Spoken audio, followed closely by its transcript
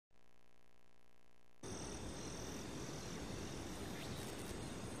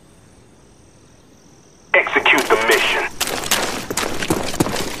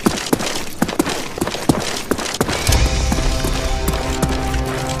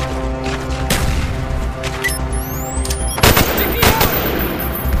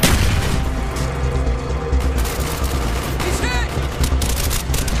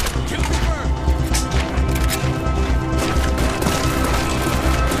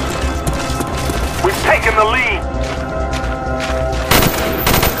taking the lead.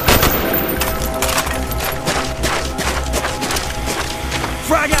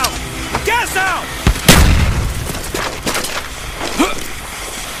 Frag out! Gas out!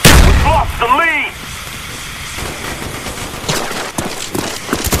 We've lost the lead.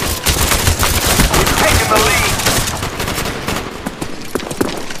 We've taken the lead.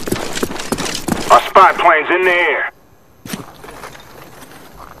 Our spy plane's in the air.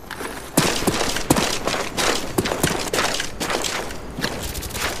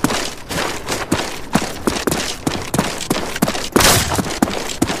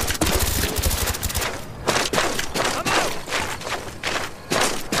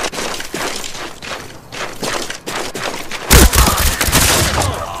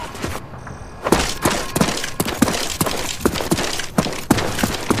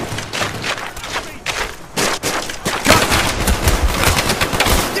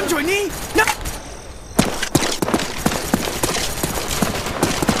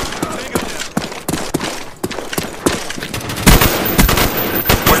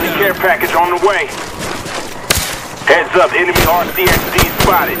 Care package on the way. Heads up, enemy RCXD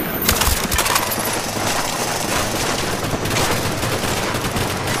spotted.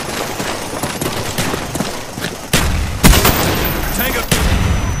 Tango.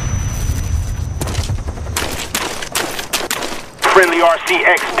 Friendly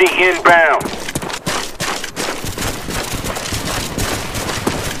RCXD inbound.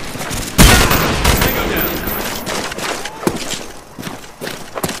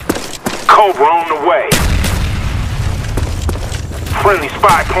 Cobra on the way. Friendly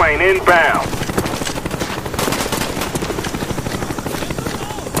spy plane inbound.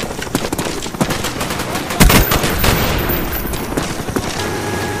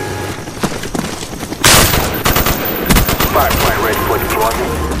 Spy plane ready for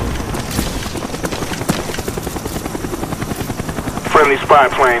deployment. Friendly spy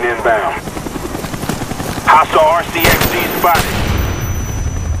plane inbound. Hostile RCXD spotted.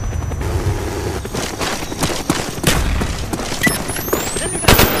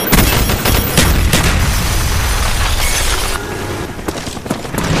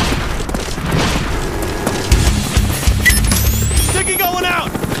 Going out!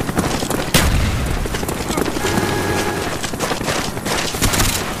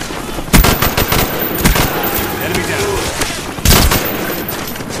 Enemy down.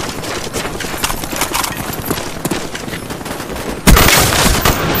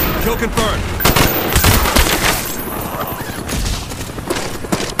 Kill confirmed.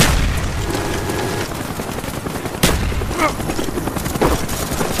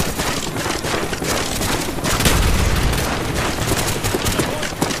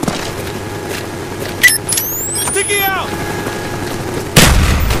 Sticky out!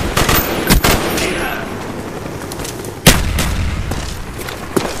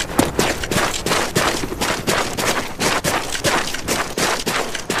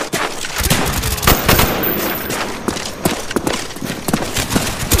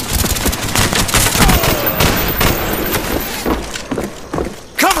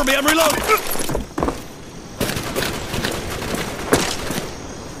 Cover me, I'm reloading!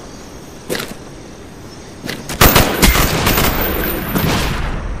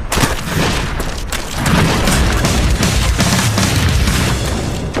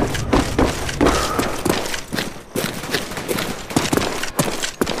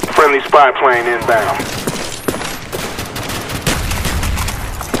 Friendly spy plane inbound.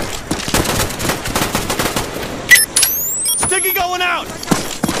 Sticky going out!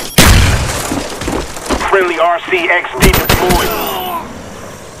 Friendly RCXD deployed.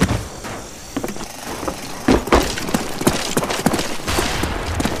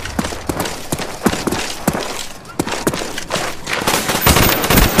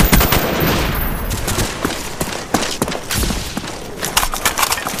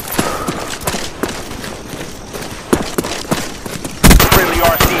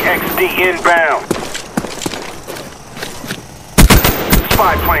 RCXD inbound.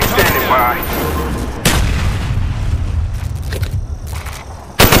 Spy plane standing by.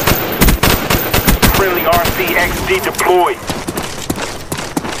 Friendly RCXD deployed.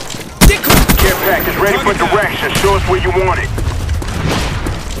 Care package ready for direction. Show us where you want it.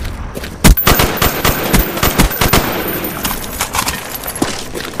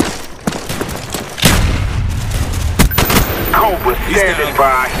 Cobra standing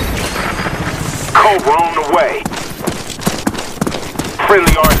by. Cobra on the way.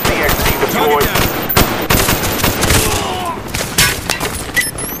 Friendly RCXD deployed.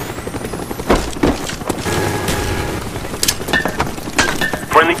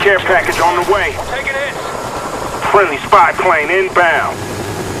 Friendly care package on the way. Taking hits. Friendly spy plane inbound.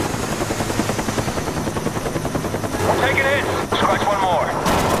 Taking hits. Scratch one more.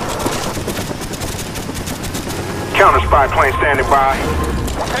 Counter spy plane standing by.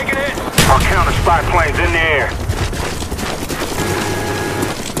 Taking hits. Our counter spy plane's in the air.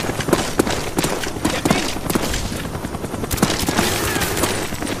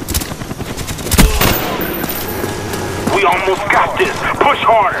 We almost got this. Push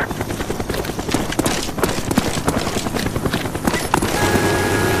harder.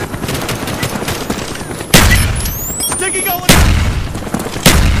 Sticky going out!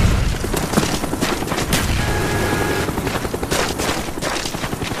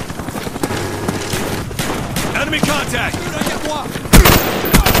 Enemy contact!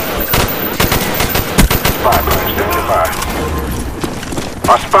 Spy plane standing by.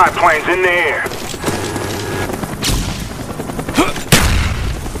 Our spy plane's in the air.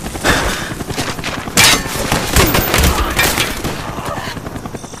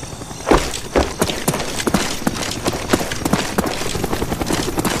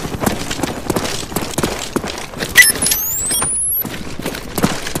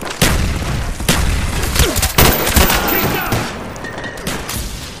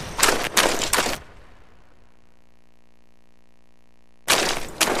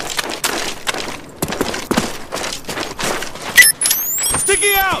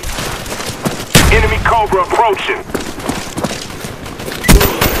 Sticky out! Enemy Cobra approaching.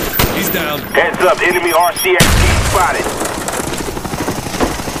 He's down. Heads up, enemy RCXD spotted.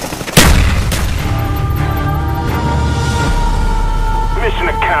 Mission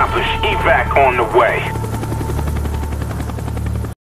accomplished. Evac on the way.